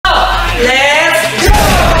Let's go!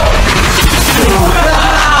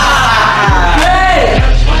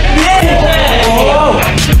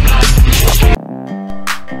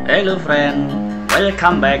 Hello friend,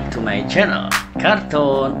 welcome back to my channel,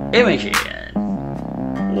 Cartoon Imagine.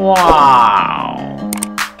 Wow,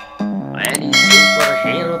 many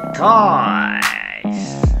superhero toys.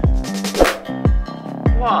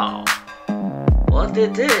 Wow, what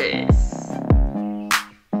it is?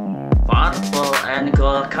 Purple and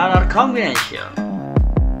gold color combination.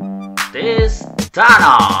 This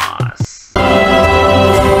Thanos.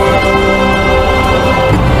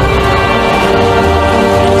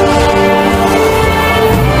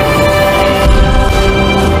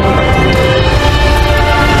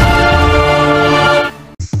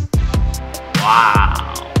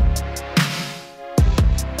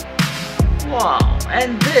 Wow,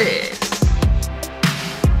 and this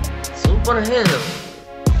superhero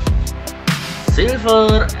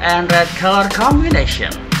silver and red color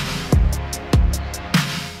combination,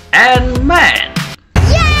 Antman.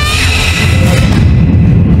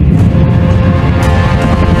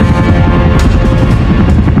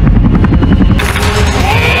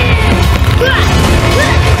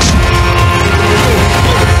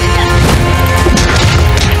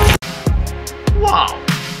 Wow,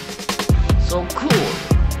 so cool.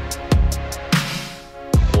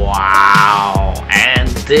 Wow, and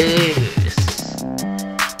this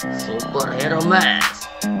superhero mask,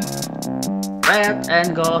 red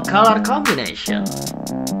and gold color combination.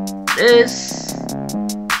 This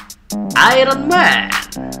Iron Man.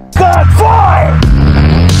 Good boy!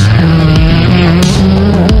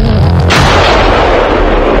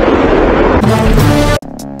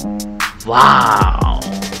 Wow.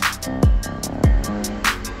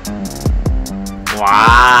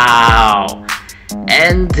 Wow,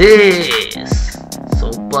 and this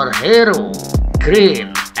superhero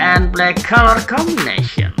green and black color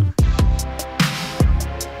combination.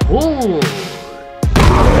 Ooh.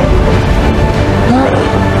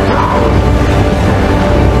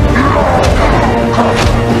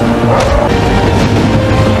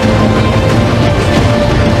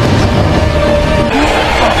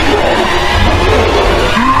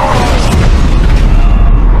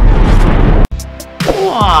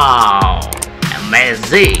 Wow,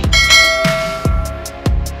 amazing.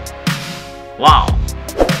 Wow,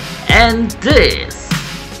 and this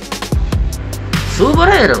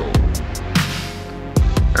superhero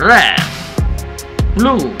red,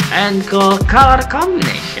 blue and gold color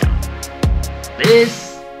combination.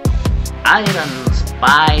 This Iron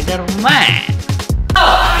Spiderman.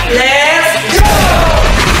 Let's go!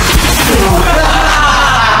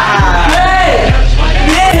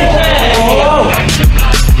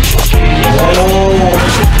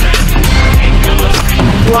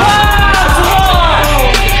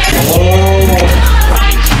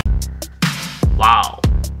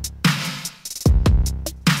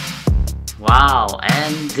 Wow,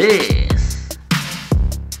 and this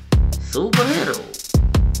superhero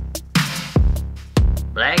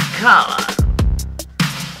black color.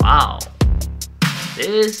 Wow,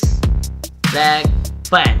 this Black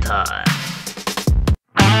Panther.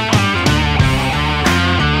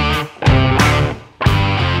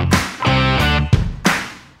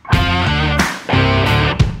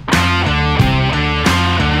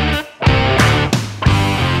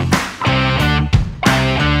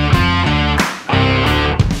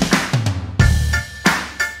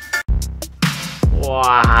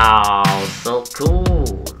 Wow, so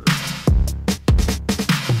cool.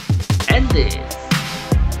 And this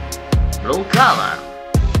blue color,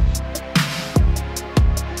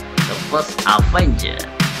 the first Avenger.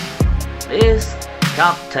 This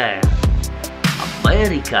Captain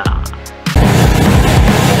America.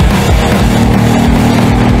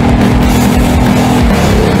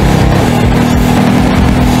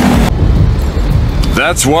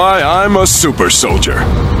 That's why I'm a super soldier.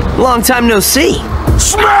 Long time no see.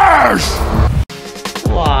 Smash!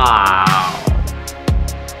 Wow.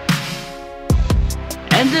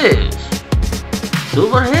 And this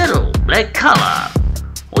superhero black color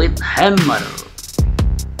with hammer,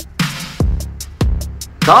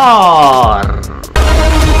 Thor.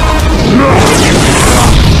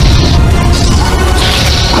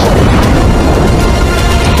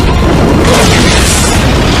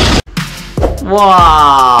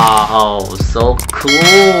 Wow, so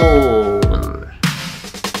cool.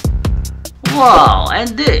 Wow, and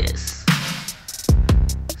this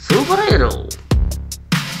superhero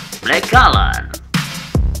black color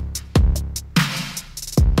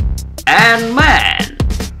Antman.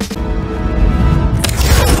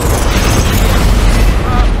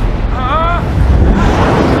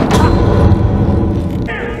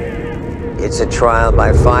 trial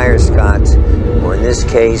by fire, Scott. Or in this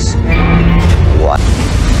case, what?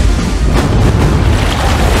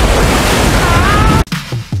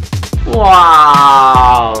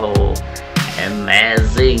 Wow!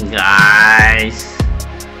 Amazing, guys!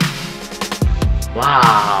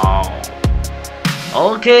 Wow!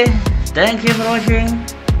 Okay, thank you for watching.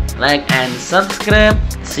 Like and subscribe.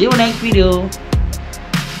 See you next video.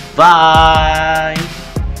 Bye!